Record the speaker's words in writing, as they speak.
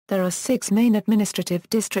There are 6 main administrative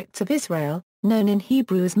districts of Israel, known in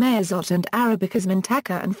Hebrew as mehozot and Arabic as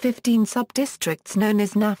mintaqah, and 15 sub-districts known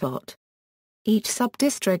as nafot. Each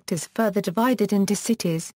sub-district is further divided into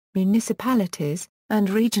cities, municipalities, and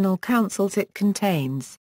regional councils it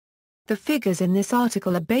contains. The figures in this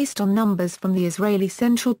article are based on numbers from the Israeli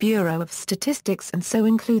Central Bureau of Statistics and so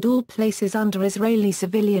include all places under Israeli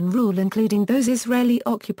civilian rule, including those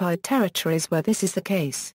Israeli-occupied territories where this is the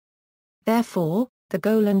case. Therefore, the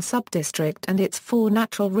Golan subdistrict and its 4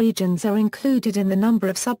 natural regions are included in the number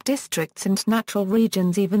of subdistricts and natural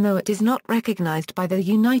regions, even though it is not recognized by the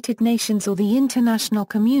United Nations or the international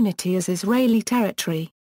community as Israeli territory.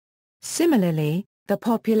 Similarly, the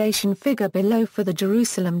population figure below for the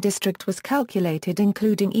Jerusalem district was calculated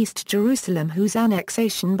including East Jerusalem, whose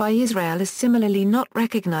annexation by Israel is similarly not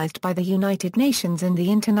recognized by the United Nations and the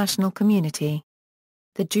international community.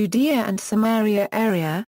 The Judea and Samaria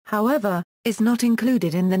Area, however, is not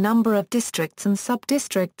included in the number of districts and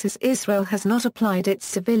sub-districts as Israel has not applied its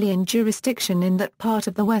civilian jurisdiction in that part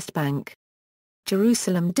of the West Bank.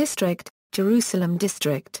 Jerusalem District, Jerusalem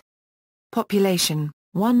District. Population,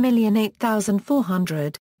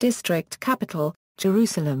 1,008,400, District Capital,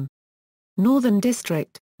 Jerusalem. Northern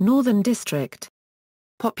District, Northern District.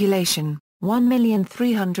 Population,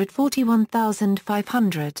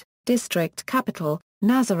 1,341,500, District Capital,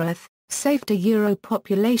 Nazareth, Safety. Euro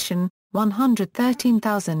population,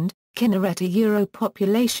 113,000, Kinneret. Euro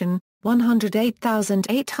population,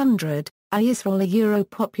 108,800, Israel. Euro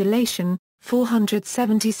population,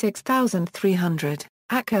 476,300,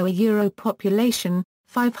 Akko. Euro population,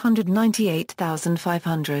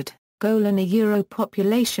 598,500, Golan. Euro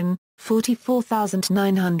population,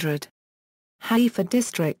 44,900. Haifa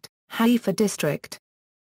District, Haifa District.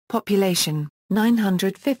 Population,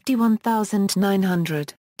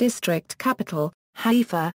 951,900, District Capital,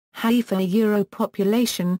 Haifa, Haifa. Euro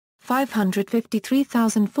population,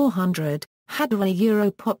 553,400, Hadra.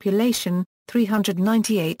 Euro population,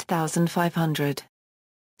 398,500.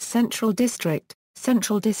 Central District,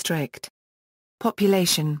 Central District.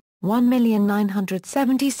 Population,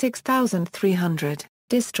 1,976,300,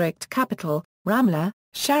 District Capital, Ramla,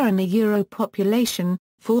 Sharon. Euro population,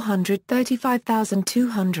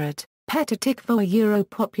 435,200, Petah Tikva. Euro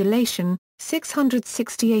population,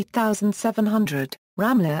 668,700,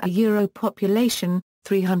 Ramla. Euro population,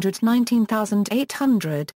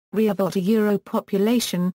 319,800, Rehovot. Euro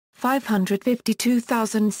population,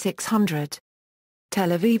 552,600. Tel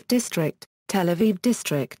Aviv District, Tel Aviv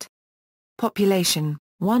District. Population,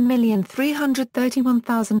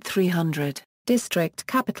 1,331,300, District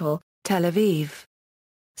Capital, Tel Aviv.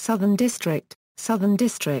 Southern District, Southern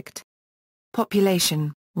District.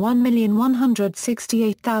 Population,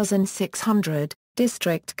 1,168,600,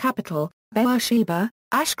 District Capital, Beersheba,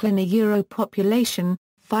 Ashkelon. Euro population,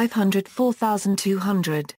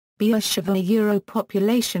 504,200, Beersheba. Euro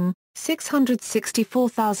population,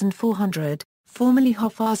 664,400, formerly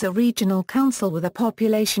Haifa Regional Council with a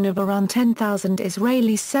population of around 10,000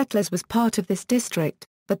 Israeli settlers was part of this district,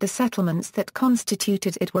 but the settlements that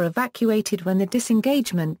constituted it were evacuated when the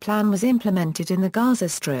disengagement plan was implemented in the Gaza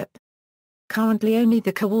Strip. Currently only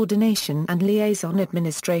the Coordination and Liaison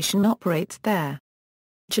Administration operates there.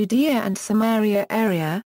 Judea and Samaria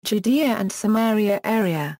Area, Judea and Samaria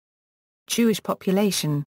Area. Jewish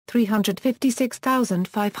population,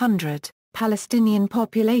 356,500, Palestinian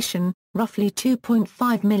population, roughly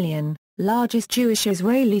 2.5 million, largest Jewish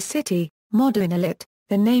Israeli city, Modi'in Illit.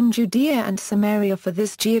 The name Judea and Samaria for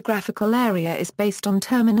this geographical area is based on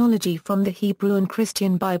terminology from the Hebrew and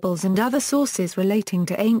Christian Bibles and other sources relating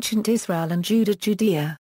to ancient Israel and Judah.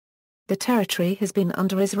 Judea. The territory has been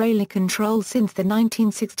under Israeli control since the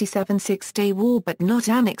 1967 Six-Day War but not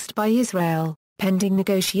annexed by Israel, pending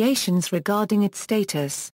negotiations regarding its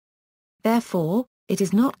status. Therefore, it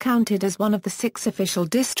is not counted as one of the 6 official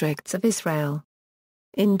districts of Israel.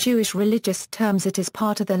 In Jewish religious terms it is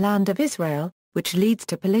part of the Land of Israel, which leads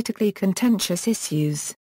to politically contentious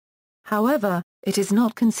issues. However, it is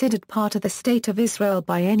not considered part of the State of Israel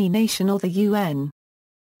by any nation or the UN.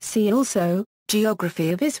 See also,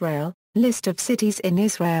 Geography of Israel, List of cities in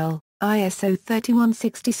Israel, ISO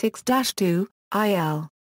 3166-2, IL.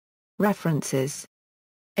 References.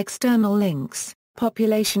 External links,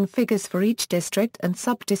 Population figures for each district and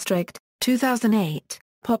sub-district, 2008,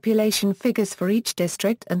 Population figures for each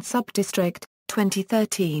district and sub-district,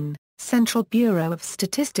 2013, Central Bureau of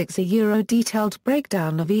Statistics. A detailed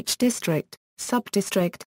breakdown of each district,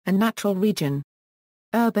 sub-district, and natural region.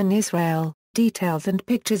 Urban Israel, details and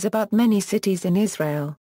pictures about many cities in Israel.